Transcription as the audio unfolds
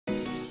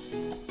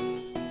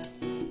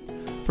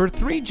For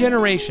 3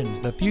 generations,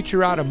 the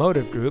Future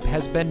Automotive Group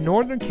has been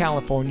Northern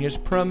California's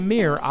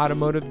premier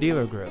automotive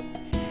dealer group.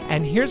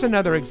 And here's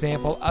another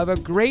example of a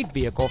great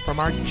vehicle from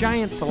our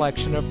giant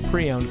selection of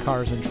pre-owned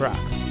cars and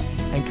trucks.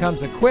 And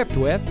comes equipped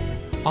with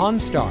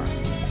OnStar,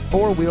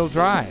 4-wheel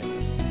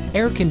drive,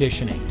 air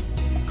conditioning,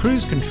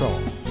 cruise control,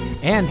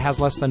 and has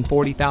less than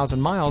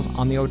 40,000 miles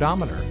on the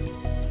odometer.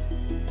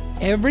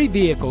 Every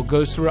vehicle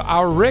goes through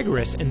our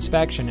rigorous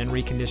inspection and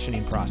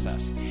reconditioning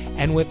process.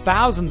 And with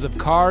thousands of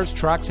cars,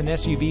 trucks, and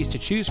SUVs to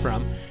choose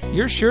from,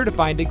 you're sure to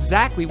find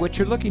exactly what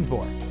you're looking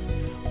for.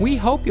 We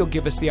hope you'll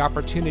give us the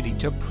opportunity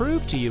to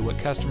prove to you what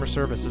customer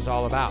service is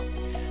all about.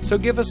 So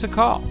give us a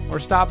call or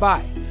stop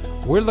by.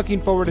 We're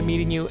looking forward to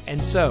meeting you, and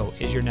so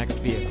is your next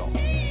vehicle.